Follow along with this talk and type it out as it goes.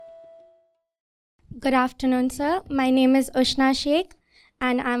Good afternoon, sir. My name is Ushna Sheikh,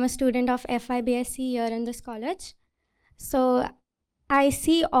 and I'm a student of FIBSc here in this college. So I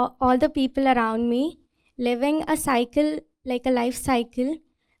see all the people around me living a cycle, like a life cycle,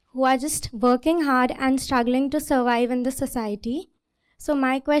 who are just working hard and struggling to survive in the society. So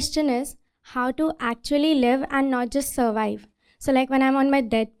my question is how to actually live and not just survive. So like when I'm on my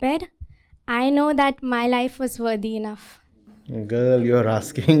deathbed, I know that my life was worthy enough. Girl, you're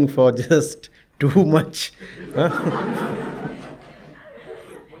asking for just too much. Huh?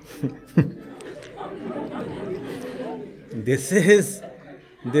 This is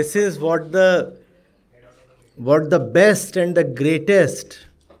this is what the best and the greatest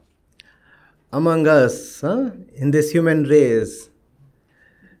among us, in this human race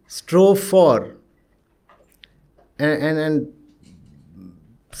strove for and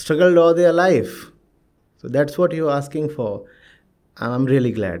struggled all their life. So that's what you're asking for. I'm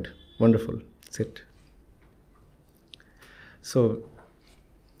really glad. Wonderful. Sit. So,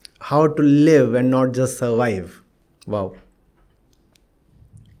 how to live and not just survive? Wow.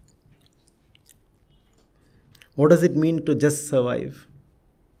 What does it mean to just survive?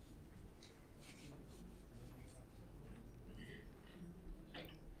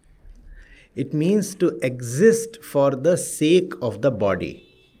 It means to exist for the sake of the body.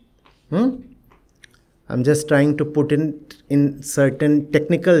 I'm just trying to put in certain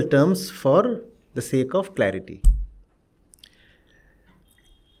technical terms for the sake of clarity.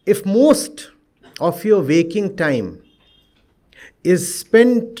 If most of your waking time is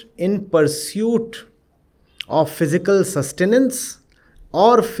spent in pursuit of physical sustenance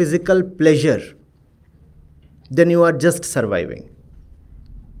or physical pleasure, then you are just surviving.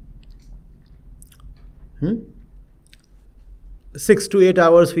 6 to 8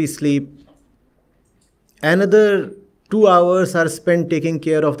 hours we sleep. Another 2 hours are spent taking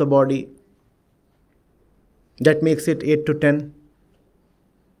care of the body. That makes it 8 to 10.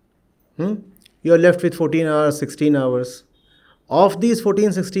 You are left with 14 hours, 16 hours. Of these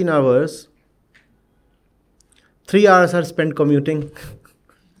 14, 16 hours, 3 hours are spent commuting.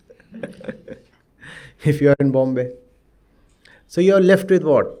 If you are in Bombay. So you are left with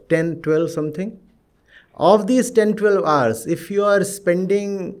what? 10, 12 something? Of these 10, 12 hours, if you are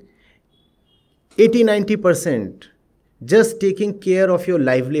spending 80-90% just taking care of your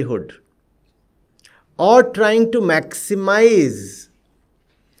livelihood or trying to maximize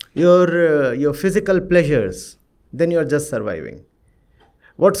your physical pleasures, then you are just surviving.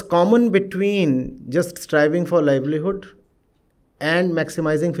 What's common between just striving for livelihood and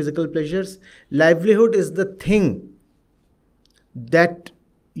maximizing physical pleasures? Livelihood is the thing that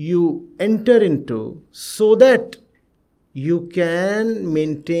you enter into so that you can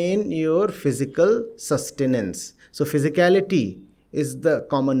maintain your physical sustenance. So physicality is the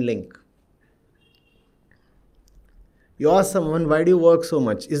common link. You ask someone, why do you work so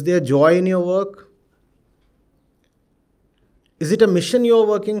much? Is there joy in your work? Is it a mission you are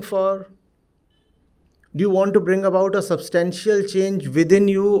working for? Do you want to bring about a substantial change within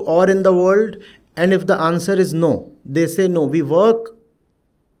you or in the world? And if the answer is no, they say no, we work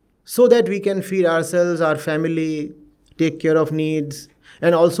so that we can feed ourselves, our family, take care of needs,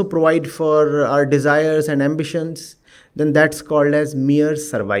 and also provide for our desires and ambitions, then that's called as mere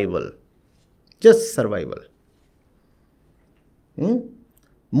survival. Just survival.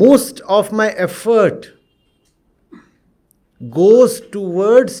 Most of my effort goes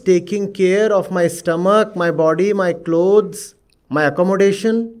towards taking care of my stomach, my body, my clothes, my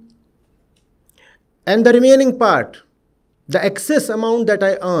accommodation, and the remaining part, the excess amount that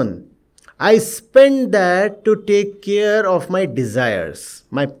I earn, I spend that to take care of my desires,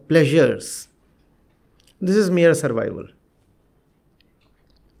 my pleasures. This is mere survival.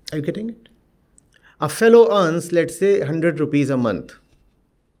 Are you getting it? A fellow earns, let's say, 100 rupees a month.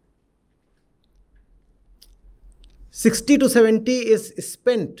 60 to 70 is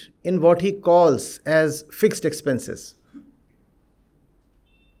spent in what he calls as fixed expenses.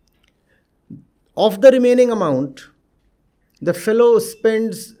 Of the remaining amount, the fellow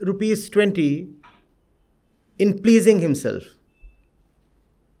spends rupees 20 in pleasing himself.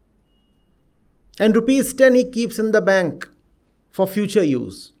 And rupees 10 he keeps in the bank for future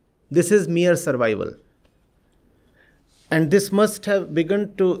use. This is mere survival. And this must have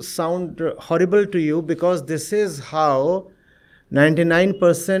begun to sound horrible to you because this is how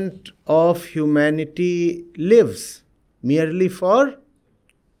 99% of humanity lives, merely for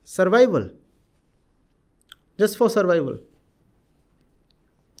survival. Just for survival.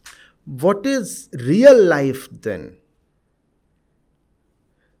 What is real life then?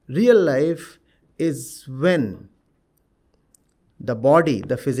 Real life is when the body,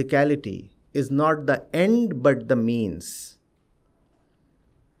 the physicality, is not the end but the means.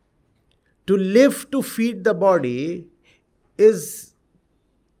 To live to feed the body is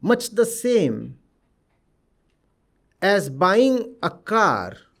much the same as buying a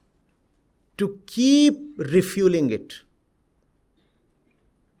car to keep refueling it.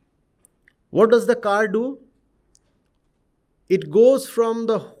 What does the car do? It goes from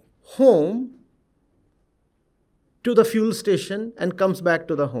the home to the fuel station and comes back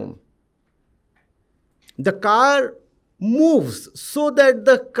to the home. The car moves so that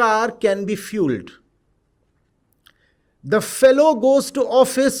the car can be fueled. The fellow goes to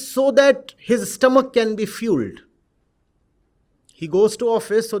office so that his stomach can be fueled. He goes to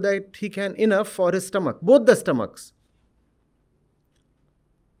office so that he can enough for his stomach, both the stomachs.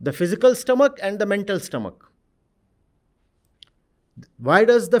 The physical stomach and the mental stomach. Why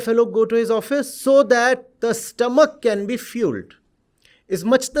does the fellow go to his office? So that the stomach can be fueled. It's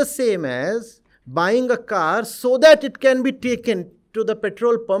much the same as buying a car so that it can be taken to the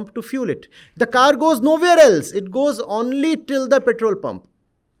petrol pump to fuel it. The car goes nowhere else. It goes only till the petrol pump.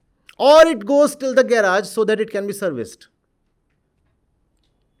 Or it goes till the garage so that it can be serviced.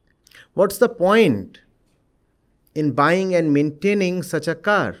 What's the point in buying and maintaining such a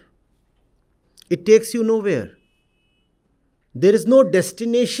car? It takes you nowhere. There is no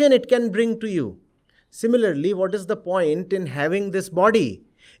destination it can bring to you. Similarly, what is the point in having this body?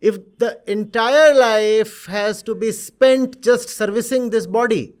 If the entire life has to be spent just servicing this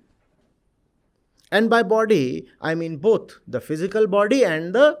body, and by body, I mean both the physical body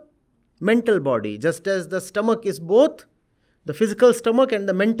and the mental body, just as the stomach is both the physical stomach and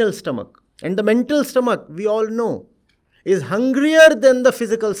the mental stomach. And the mental stomach, we all know, is hungrier than the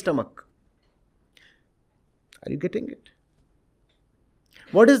physical stomach. Are you getting it?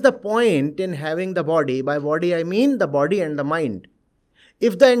 What is the point in having the body? By body, I mean the body and the mind.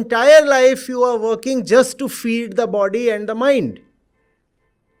 If the entire life you are working just to feed the body and the mind,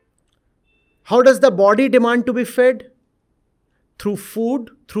 how does the body demand to be fed? Through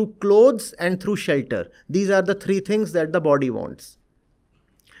food, through clothes, and through shelter. These are the three things that the body wants.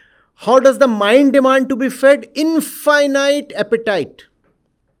 How does the mind demand to be fed? Infinite appetite.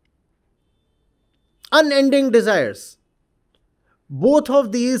 Unending desires. Both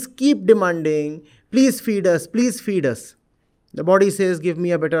of these keep demanding, please feed us, please feed us. The body says, give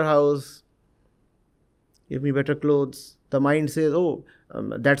me a better house, give me better clothes. The mind says,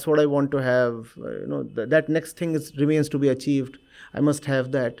 that's what I want to have. That next thing remains to be achieved. I must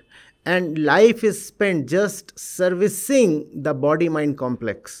have that. And life is spent just servicing the body-mind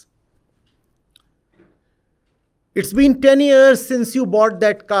complex. It's been 10 years since you bought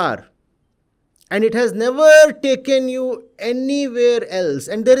that car. And it has never taken you anywhere else.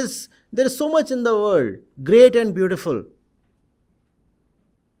 And there is so much in the world, great and beautiful,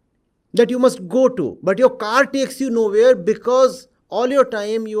 that you must go to. But your car takes you nowhere because all your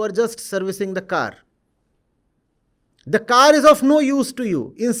time you are just servicing the car. The car is of no use to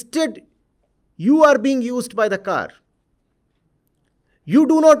you. Instead, you are being used by the car. You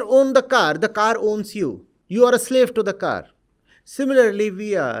do not own the car owns you. You are a slave to the car. Similarly,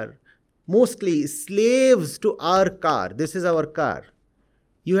 we are mostly slaves to our car. This is our car.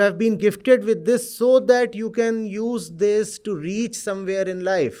 You have been gifted with this so that you can use this to reach somewhere in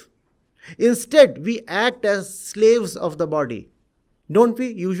life. Instead, we act as slaves of the body. Don't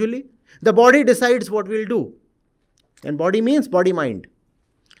we, usually? The body decides what we'll do. And body means body-mind.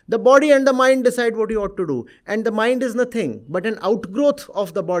 The body and the mind decide what you ought to do. And the mind is nothing but an outgrowth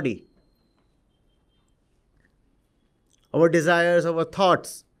of the body. Our desires, our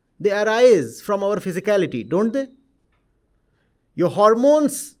thoughts, they arise from our physicality, don't they? Your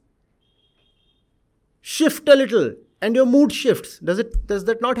hormones shift a little and your mood shifts. Does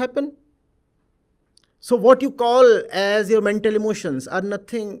that not happen? So what you call as your mental emotions are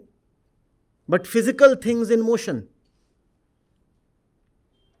nothing but physical things in motion.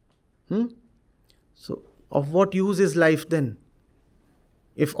 So of what use is life then?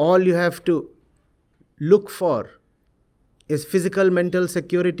 If all you have to look for is physical, mental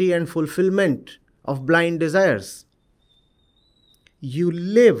security and fulfillment of blind desires. You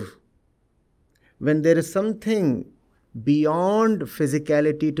live when there is something beyond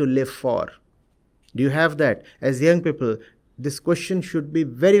physicality to live for. Do you have that? As young people, this question should be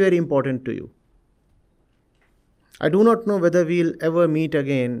very, very important to you. I do not know whether we'll ever meet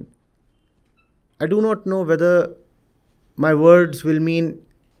again. I do not know whether my words will mean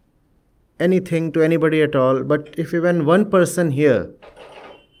anything to anybody at all, but if even one person here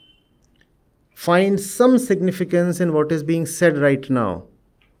finds some significance in what is being said right now,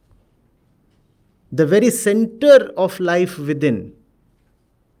 the very center of life within,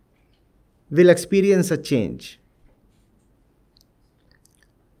 will experience a change.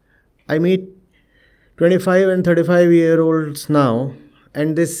 I meet 25 and 35-year-olds now,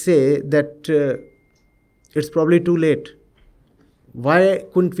 and they say that it's probably too late. Why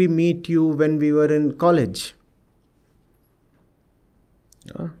couldn't we meet you when we were in college?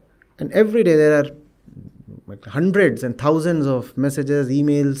 And every day there are like hundreds and thousands of messages,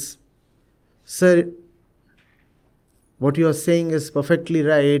 emails. Sir, what you are saying is perfectly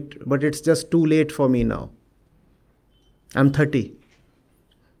right, but it's just too late for me now. I'm 30.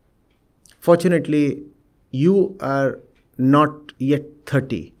 Fortunately, you are not yet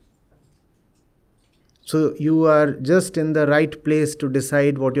 30. So you are just in the right place to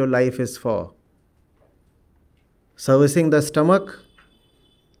decide what your life is for. Servicing the stomach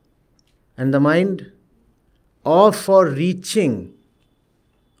and the mind, or for reaching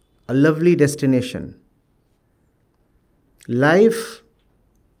a lovely destination. Life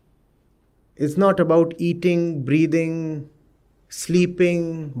is not about eating, breathing,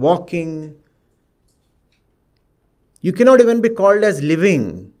 sleeping, walking. You cannot even be called as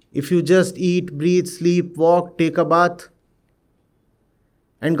living if you just eat, breathe, sleep, walk, take a bath,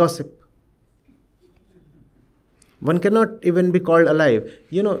 and gossip. One cannot even be called alive.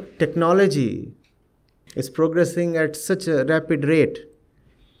 Technology is progressing at such a rapid rate.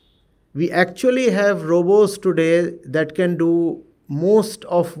 We actually have robots today that can do most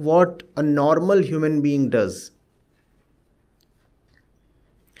of what a normal human being does.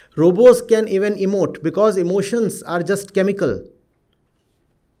 Robots can even emote because emotions are just chemical.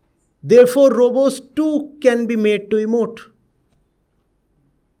 Therefore, robots too can be made to emote.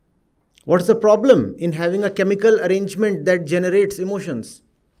 What's the problem in having a chemical arrangement that generates emotions?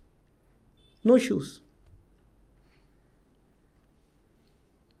 No issues.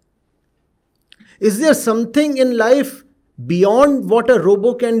 Is there something in life beyond what a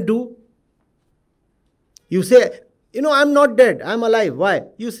robot can do? You say, I'm not dead, I'm alive. Why?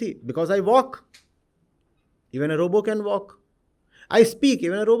 You see, because I walk. Even a robot can walk. I speak,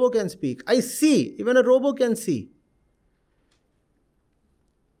 even a robot can speak. I see, even a robot can see.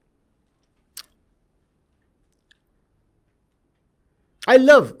 I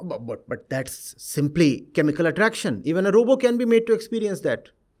love, but that's simply chemical attraction. Even a robot can be made to experience that.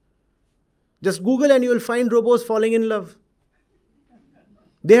 Just Google and you will find robots falling in love.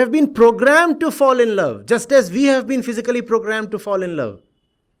 They have been programmed to fall in love, just as we have been physically programmed to fall in love.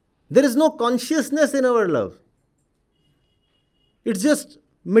 There is no consciousness in our love. It's just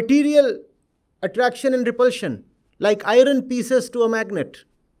material attraction and repulsion, like iron pieces to a magnet.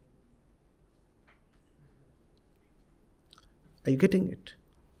 Are you getting it?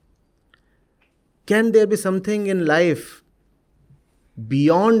 Can there be something in life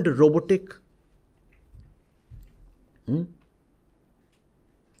beyond robotic?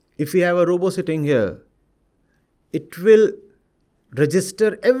 If we have a robot sitting here, it will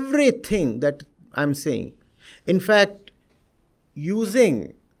register everything that I'm saying. In fact,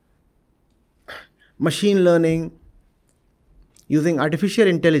 using machine learning, using artificial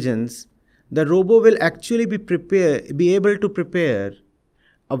intelligence, the robot will actually be able to prepare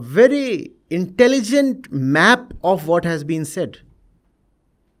a very intelligent map of what has been said.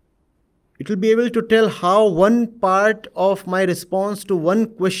 It will be able to tell how one part of my response to one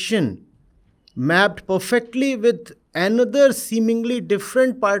question mapped perfectly with another seemingly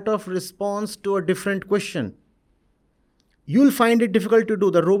different part of response to a different question. You'll find it difficult to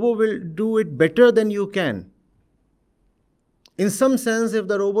do. The robot will do it better than you can. In some sense, if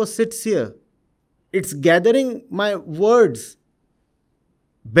the robot sits here, it's gathering my words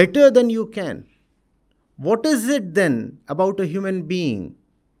better than you can. What is it then about a human being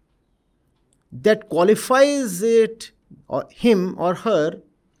that qualifies it, or him or her,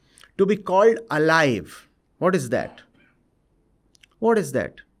 to be called alive? What is that? What is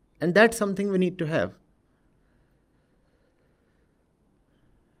that? And that's something we need to have.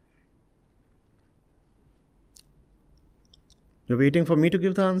 You're waiting for me to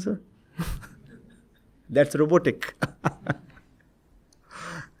give the answer? That's robotic.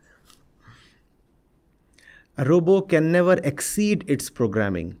 A robot can never exceed its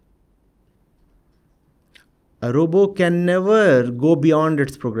programming. A robot can never go beyond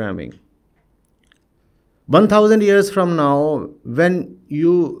its programming. 1,000 years from now, when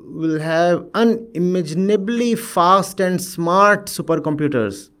you will have unimaginably fast and smart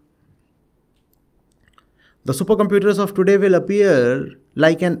supercomputers, the supercomputers of today will appear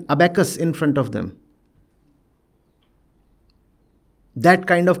like an abacus in front of them. That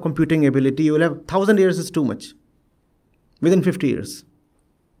kind of computing ability you will have. 1,000 years is too much. Within 50 years.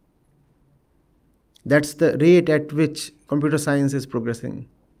 That's the rate at which computer science is progressing.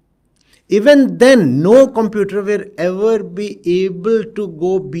 Even then, no computer will ever be able to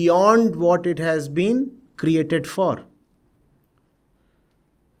go beyond what it has been created for.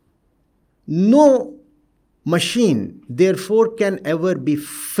 No machine, therefore, can ever be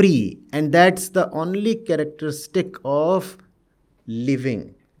free. And that's the only characteristic of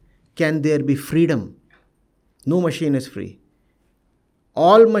living. Can there be freedom? No machine is free.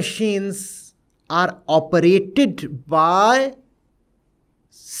 All machines are operated by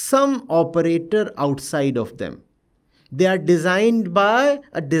some operator outside of them. They are designed by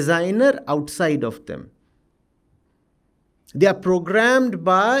a designer outside of them. They are programmed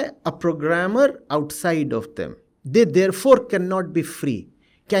by a programmer outside of them. They therefore cannot be free.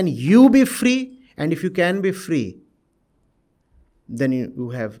 Can you be free? And if you can be free, then you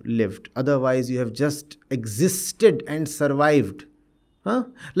have lived. Otherwise, you have just existed and survived.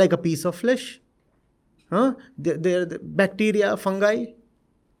 Like a piece of flesh. They're the bacteria, fungi,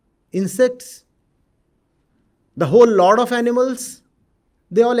 insects, the whole lot of animals,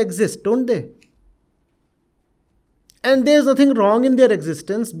 they all exist, don't they? And there's nothing wrong in their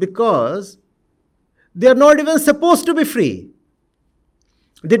existence because they are not even supposed to be free.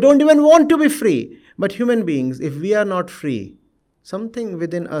 They don't even want to be free. But human beings, if we are not free, something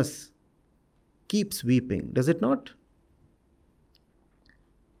within us keeps weeping, does it not?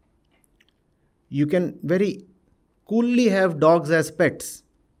 You can very coolly have dogs as pets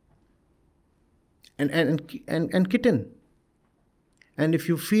and kitten. And if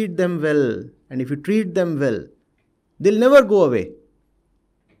you feed them well and if you treat them well, they'll never go away.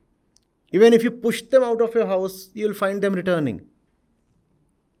 Even if you push them out of your house, you'll find them returning.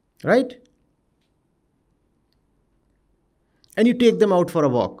 Right? And you take them out for a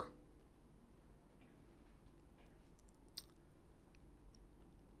walk.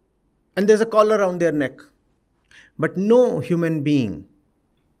 And there's a collar around their neck. But no human being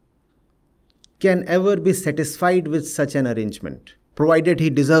can ever be satisfied with such an arrangement, provided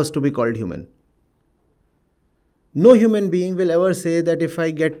he deserves to be called human. No human being will ever say that if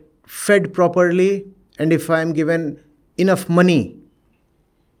I get fed properly and if I am given enough money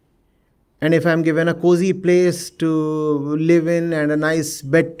and if I am given a cozy place to live in and a nice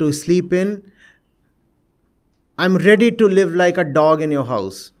bed to sleep in, I'm ready to live like a dog in your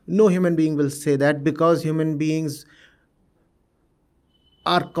house. No human being will say that, because human beings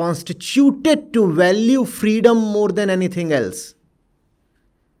are constituted to value freedom more than anything else.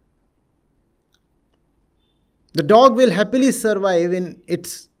 The dog will happily survive in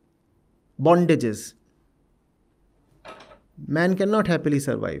its bondages. Man cannot happily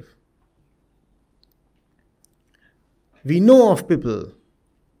survive. We know of people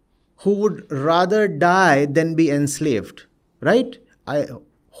who would rather die than be enslaved, right? I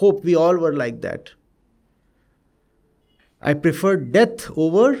hope we all were like that. I prefer death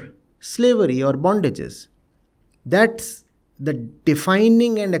over slavery or bondages. That's the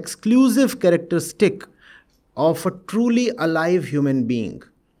defining and exclusive characteristic of a truly alive human being.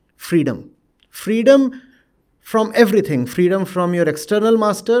 Freedom. Freedom from everything. Freedom from your external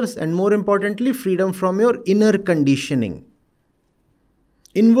masters, and more importantly, freedom from your inner conditioning.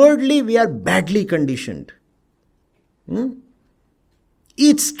 Inwardly, we are badly conditioned.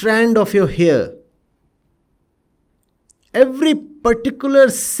 Each strand of your hair, every particular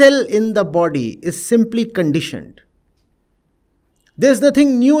cell in the body is simply conditioned. There's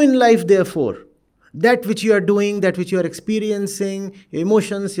nothing new in life, therefore. That which you are doing, that which you are experiencing, your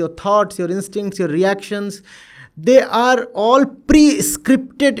emotions, your thoughts, your instincts, your reactions, they are all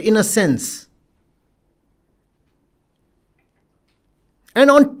pre-scripted in a sense. And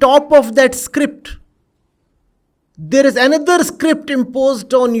on top of that script, there is another script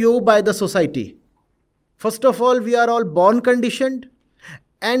imposed on you by the society. First of all, we are all born conditioned,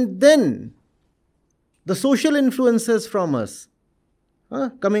 and then the social influences from us,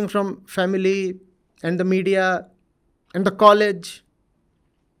 coming from family and the media and the college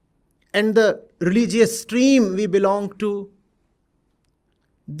and the religious stream we belong to,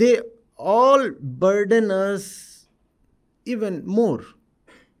 they all burden us even more.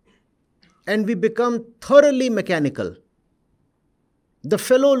 And we become thoroughly mechanical. The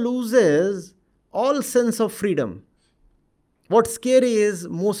fellow loses all sense of freedom. What's scary is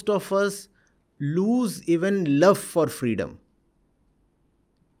most of us lose even love for freedom.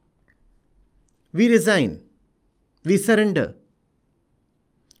 We resign. We surrender.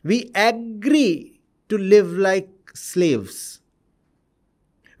 We agree to live like slaves.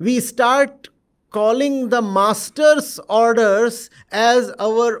 We start calling the master's orders as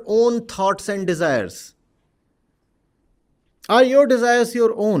our own thoughts and desires. Are your desires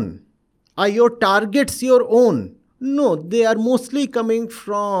your own? Are your targets your own? No, they are mostly coming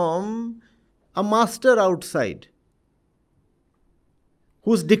from a master outside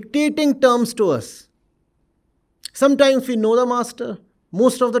who's dictating terms to us. Sometimes we know the master,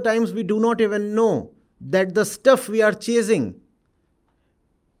 most of the times we do not even know that the stuff we are chasing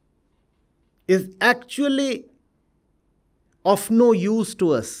is actually of no use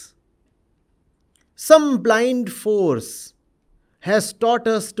to us. Some blind force has taught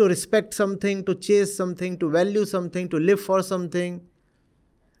us to respect something, to chase something, to value something, to live for something,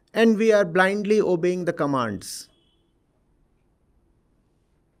 and we are blindly obeying the commands.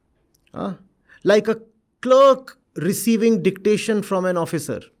 Like a clerk receiving dictation from an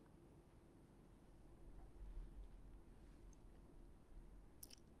officer.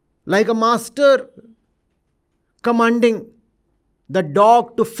 Like a master commanding the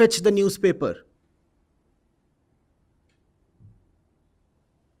dog to fetch the newspaper.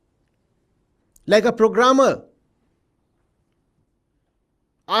 Like a programmer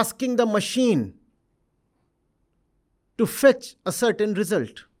asking the machine to fetch a certain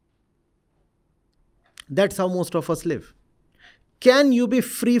result. That's how most of us live. Can you be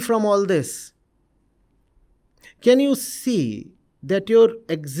free from all this? Can you see that your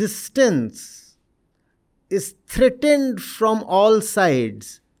existence is threatened from all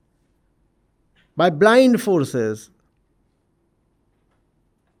sides by blind forces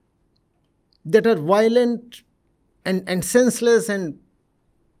that are violent and senseless and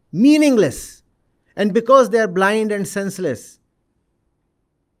meaningless? And because they are blind and senseless,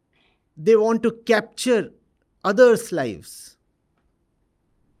 they want to capture others' lives.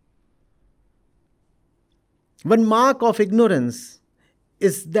 One mark of ignorance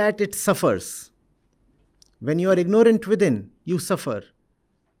is that it suffers. When you are ignorant within, you suffer.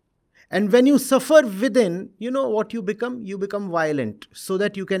 And when you suffer within, you know what you become? You become violent so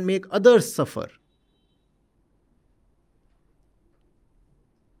that you can make others suffer.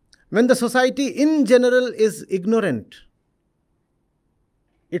 When the society in general is ignorant,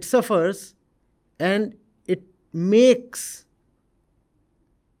 it suffers and it makes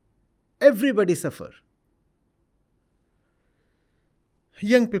everybody suffer.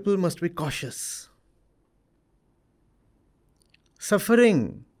 Young people must be cautious.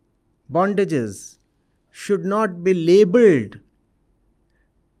 Suffering, bondages should not be labeled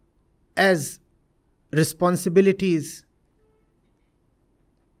as responsibilities,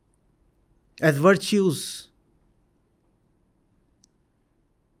 as virtues.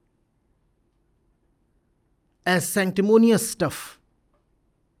 As sanctimonious stuff.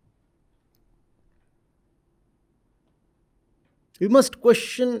 We must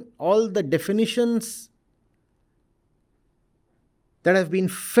question all the definitions that have been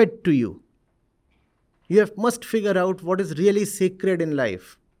fed to you. You must figure out what is really sacred in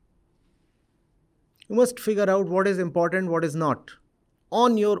life. You must figure out what is important, what is not,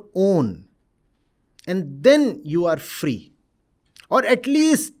 on your own. And then you are free. Or at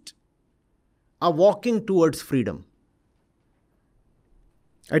least are walking towards freedom.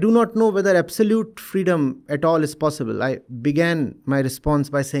 I do not know whether absolute freedom at all is possible. I began my response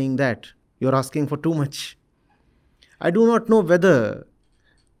by saying that. You're asking for too much. I do not know whether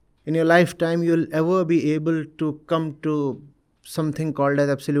in your lifetime you'll ever be able to come to something called as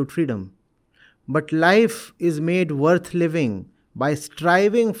absolute freedom. But life is made worth living by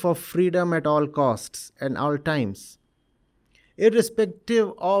striving for freedom at all costs and all times.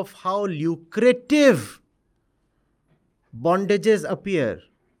 Irrespective of how lucrative bondages appear,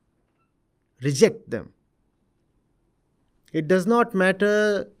 reject them. It does not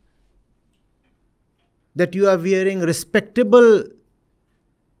matter that you are wearing respectable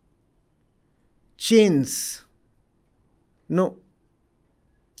chains. No.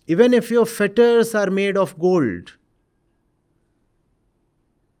 Even if your fetters are made of gold,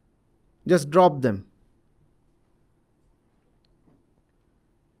 just drop them.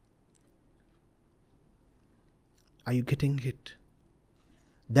 Are you getting it?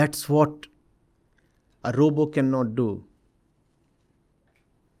 That's what a robo cannot do.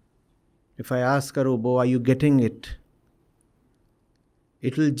 If I ask a robo, are you getting it?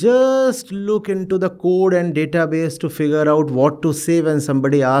 It will just look into the code and database to figure out what to say when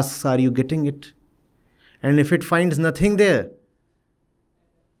somebody asks, are you getting it? And if it finds nothing there,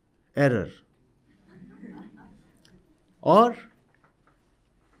 error. Or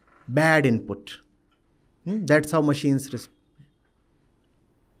bad input. That's how machines respond.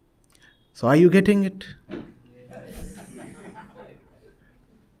 So are you getting it?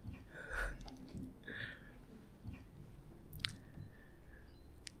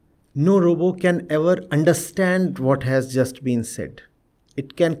 No robo can ever understand what has just been said.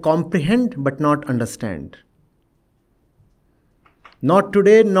 It can comprehend but not understand. Not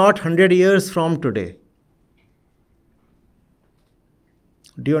today, not 100 years from today.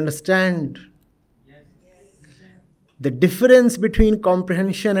 Do you understand the difference between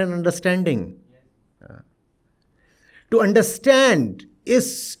comprehension and understanding? To understand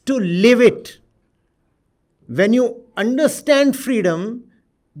is to live it. When you understand freedom,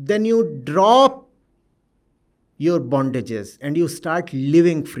 then you drop your bondages and you start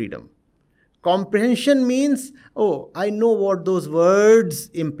living freedom. Comprehension means, oh, I know what those words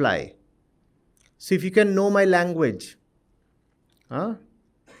imply. So if you can know my language,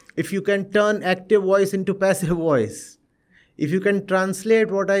 if you can turn active voice into passive voice, if you can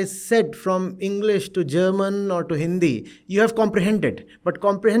translate what I said from English to German or to Hindi, you have comprehended. But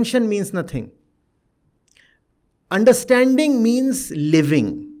comprehension means nothing. Understanding means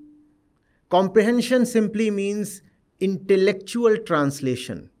living. Comprehension simply means intellectual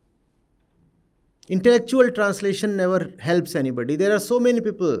translation. Intellectual translation never helps anybody. There are so many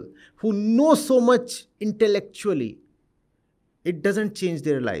people who know so much intellectually. It doesn't change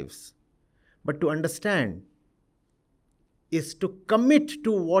their lives. But to understand is to commit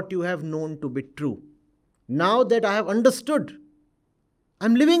to what you have known to be true. Now that I have understood,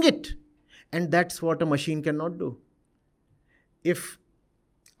 I'm living it. And that's what a machine cannot do. If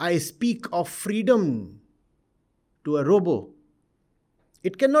I speak of freedom to a robot,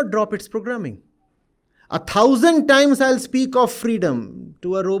 it cannot drop its programming. 1,000 times I'll speak of freedom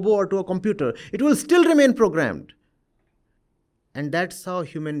to a robot or to a computer, it will still remain programmed. And that's how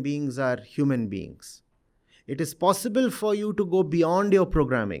human beings are human beings. It is possible for you to go beyond your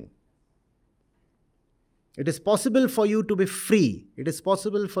programming. It is possible for you to be free. It is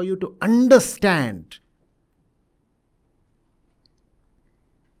possible for you to understand.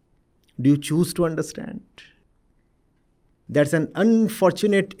 Do you choose to understand? That's an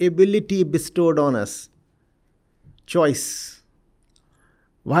unfortunate ability bestowed on us. Choice.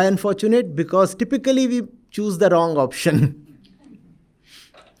 Why unfortunate? Because typically we choose the wrong option.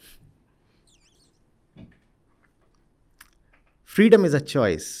 Freedom is a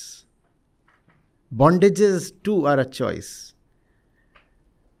choice. Bondages too are a choice.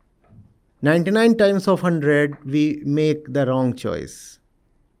 99 times of 100 we make the wrong choice.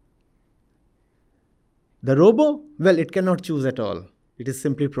 The robo, well, it cannot choose at all. It is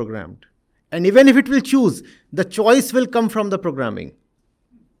simply programmed. And even if it will choose, the choice will come from the programming.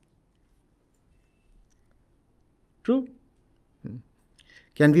 True?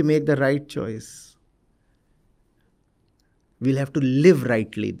 Can we make the right choice? We'll have to live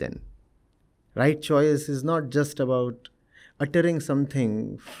rightly then. Right choice is not just about uttering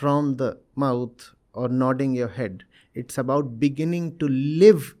something from the mouth or nodding your head. It's about beginning to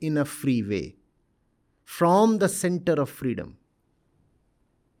live in a free way, from the center of freedom.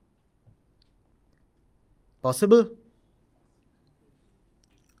 Possible?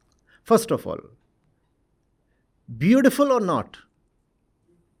 First of all, beautiful or not?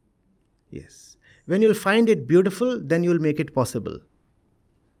 Yes. When you'll find it beautiful, then you'll make it possible.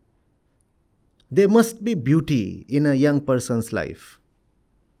 There must be beauty in a young person's life.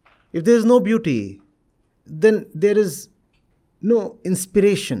 If there is no beauty, then there is no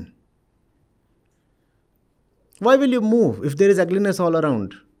inspiration. Why will you move if there is ugliness all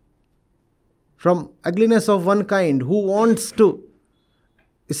around? From ugliness of one kind, who wants to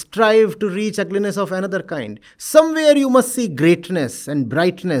strive to reach ugliness of another kind? Somewhere you must see greatness and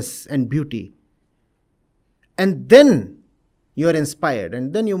brightness and beauty. And then you are inspired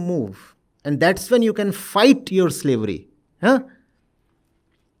and then you move. And that's when you can fight your slavery.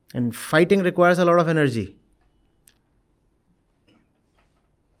 And fighting requires a lot of energy.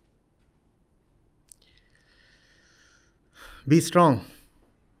 Be strong.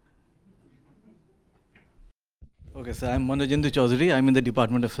 Okay, so I'm Manojendu Chaudhary. I'm in the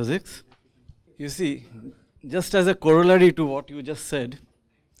Department of Physics. You see, just as a corollary to what you just said,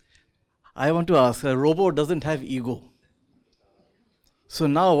 I want to ask, a robot doesn't have ego. So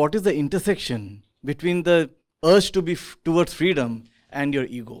now what is the intersection between the urge to be towards freedom and your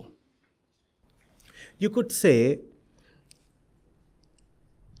ego? You could say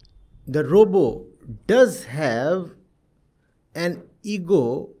the robo does have an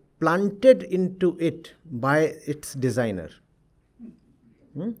ego planted into it by its designer.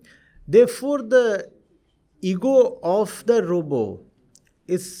 Therefore, the ego of the robo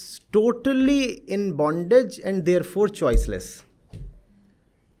is totally in bondage and therefore choiceless.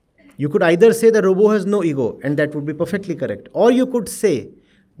 You could either say the robo has no ego, and that would be perfectly correct. Or you could say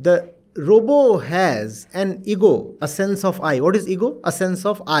the robo has an ego, a sense of I. What is ego? A sense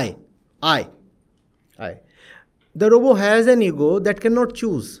of I. I. The robo has an ego that cannot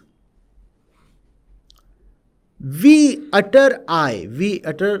choose. We utter I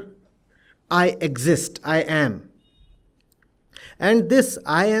exist, I am. And this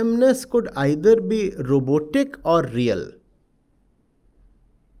I amness could either be robotic or real.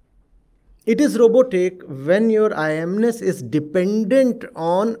 It is robotic when your I amness is dependent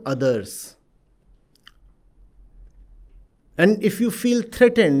on others. And if you feel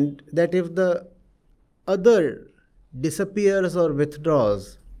threatened that if the other disappears or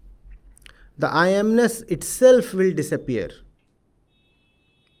withdraws, the I amness itself will disappear.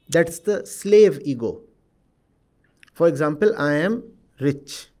 That's the slave ego. For example, I am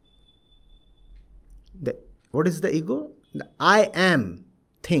rich. What is the ego? The I am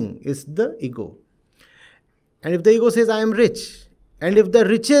thing is the ego. And if the ego says I am rich, and if the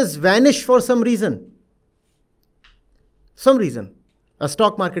riches vanish for some reason, a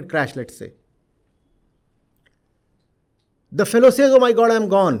stock market crash, let's say, the fellow says, oh my God, I'm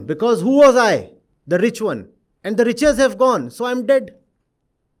gone. Because who was I? The rich one. And the riches have gone, so I'm dead.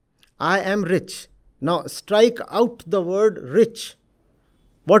 I am rich. Now strike out the word rich.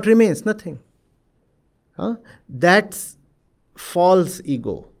 What remains? Nothing. That's false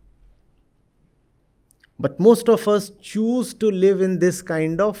ego. But most of us choose to live in this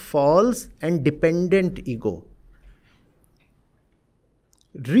kind of false and dependent ego.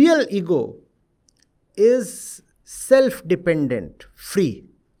 Real ego is self-dependent, free.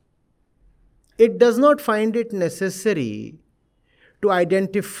 It does not find it necessary to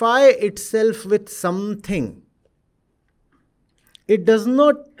identify itself with something. It does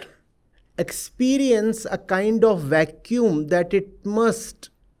not experience a kind of vacuum that it must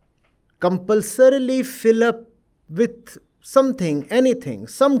compulsorily fill up with something, anything,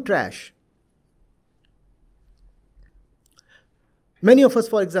 some trash. Many of us,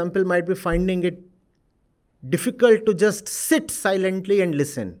 for example, might be finding it difficult to just sit silently and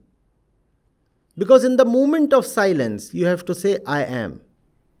listen. Because in the moment of silence, you have to say, I am.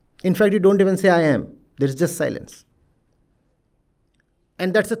 In fact, you don't even say, I am. There is just silence.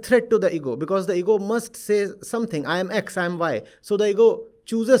 And that's a threat to the ego, because the ego must say something. I am X, I am Y. So the ego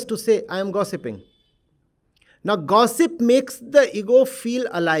chooses to say, I am gossiping. Now, gossip makes the ego feel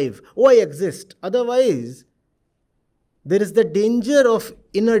alive. Oh, I exist. Otherwise, there is the danger of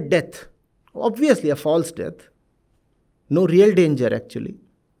inner death. Obviously, a false death. No real danger, actually.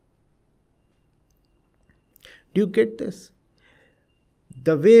 Do you get this?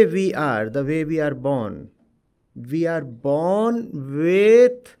 The way we are born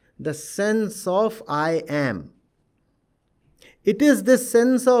with the sense of I am. It is this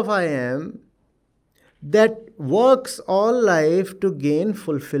sense of I am that works all life to gain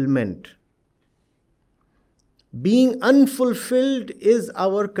fulfillment. Being unfulfilled is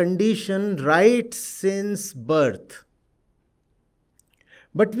our condition right since birth.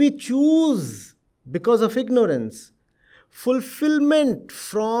 But we choose, because of ignorance, fulfillment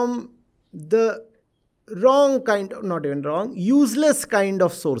from the useless kind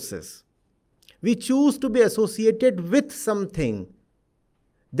of sources. We choose to be associated with something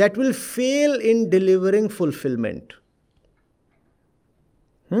that will fail in delivering fulfillment.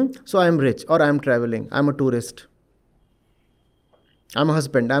 So I am rich, or I am traveling, I am a tourist, I am a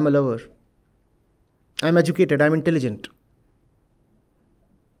husband, I am a lover, I am educated, I am intelligent,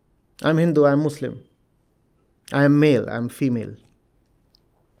 I am Hindu, I am Muslim, I am male, I am female,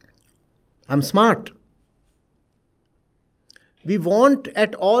 I am smart. We want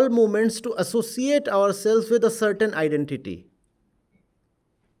at all moments to associate ourselves with a certain identity,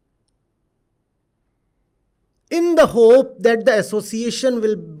 in the hope that the association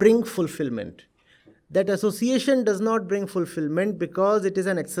will bring fulfillment. That association does not bring fulfillment because it is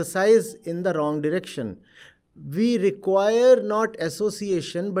an exercise in the wrong direction. We require not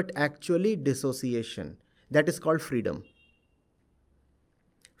association but actually dissociation. That is called freedom.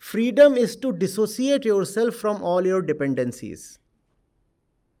 Freedom is to dissociate yourself from all your dependencies.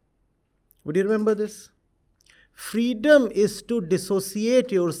 Would you remember this? Freedom is to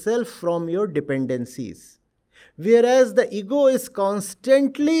dissociate yourself from your dependencies. Whereas the ego is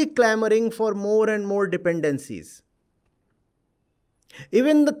constantly clamoring for more and more dependencies.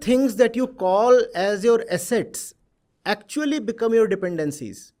 Even the things that you call as your assets actually become your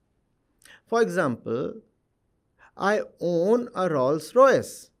dependencies. For example, I own a Rolls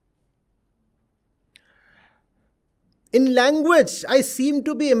Royce. In language, I seem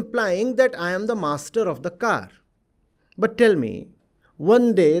to be implying that I am the master of the car. But tell me,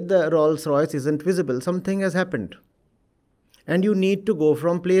 one day the Rolls Royce isn't visible, something has happened. And you need to go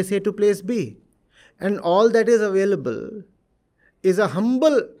from place A to place B. And all that is available is a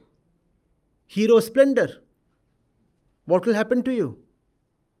humble Hero Splendor. What will happen to you?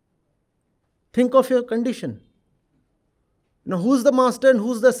 Think of your condition. Now, who's the master and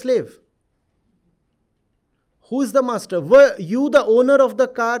who's the slave? Who is the master? Were you the owner of the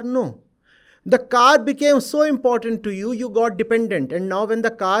car? No. The car became so important to you, you got dependent. And now when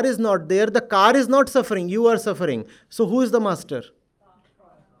the car is not there, the car is not suffering, you are suffering. So who is the master?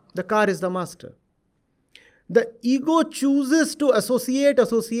 The car is the master. The ego chooses to associate,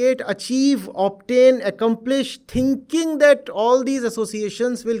 achieve, obtain, accomplish, thinking that all these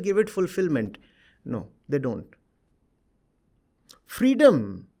associations will give it fulfillment. No, they don't.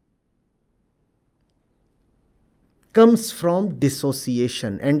 Freedom comes from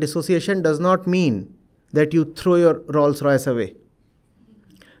dissociation. And dissociation does not mean that you throw your Rolls Royce away.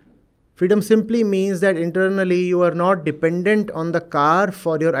 Freedom simply means that internally you are not dependent on the car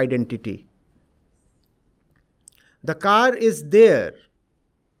for your identity. The car is there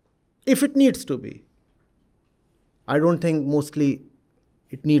if it needs to be. I don't think mostly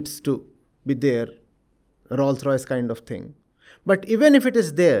it needs to be there, a Rolls Royce kind of thing. But even if it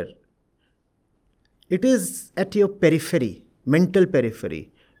is there, it is at your periphery, mental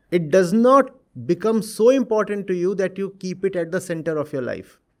periphery. It does not become so important to you that you keep it at the center of your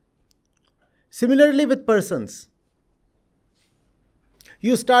life. Similarly with persons.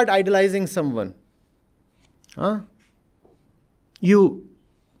 You start idolizing someone. You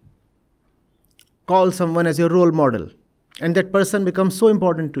call someone as your role model, and that person becomes so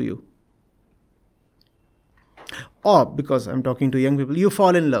important to you. Or, because I'm talking to young people, you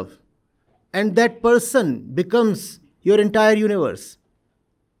fall in love. And that person becomes your entire universe.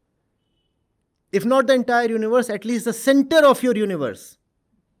 If not the entire universe, at least the center of your universe.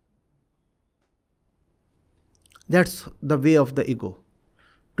 That's the way of the ego.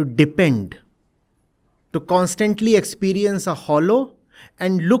 To depend. To constantly experience a hollow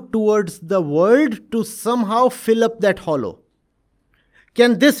and look towards the world to somehow fill up that hollow.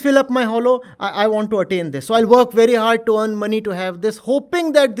 Can this fill up my hollow? I want to attain this. So I'll work very hard to earn money to have this,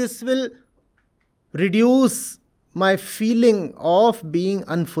 hoping that this will reduce my feeling of being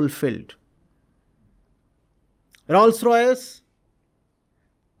unfulfilled. Rolls Royce,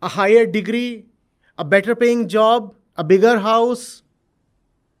 a higher degree, a better paying job, a bigger house,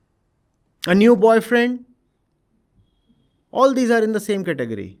 a new boyfriend, all these are in the same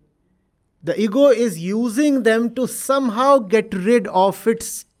category. The ego is using them to somehow get rid of its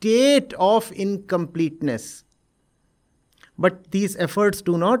state of incompleteness. But these efforts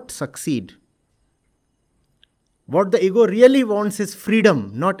do not succeed. What the ego really wants is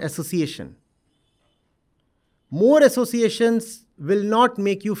freedom, not association. More associations will not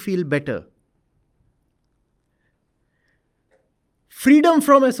make you feel better. Freedom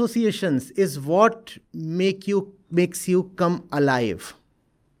from associations is what makes you come alive.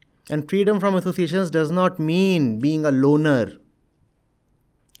 And freedom from associations does not mean being a loner.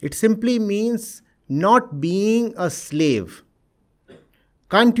 It simply means not being a slave.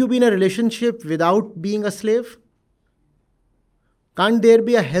 Can't you be in a relationship without being a slave? Can't there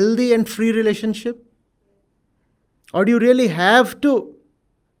be a healthy and free relationship? Or do you really have to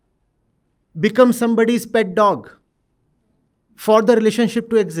become somebody's pet dog for the relationship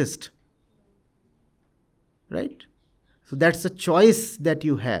to exist? Right? So that's the choice that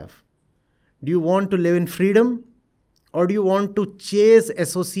you have. Do you want to live in freedom? Or do you want to chase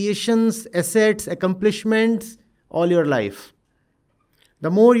associations, assets, accomplishments all your life?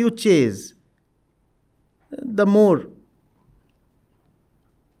 The more you chase, the more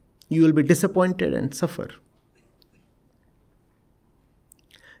you will be disappointed and suffer.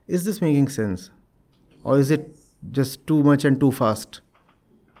 Is this making sense? Or is it just too much and too fast?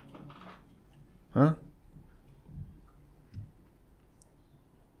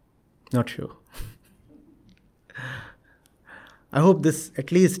 Not sure. I hope this at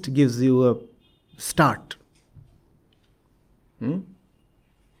least gives you a start.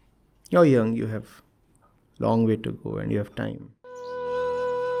 You're young, you have a long way to go and you have time.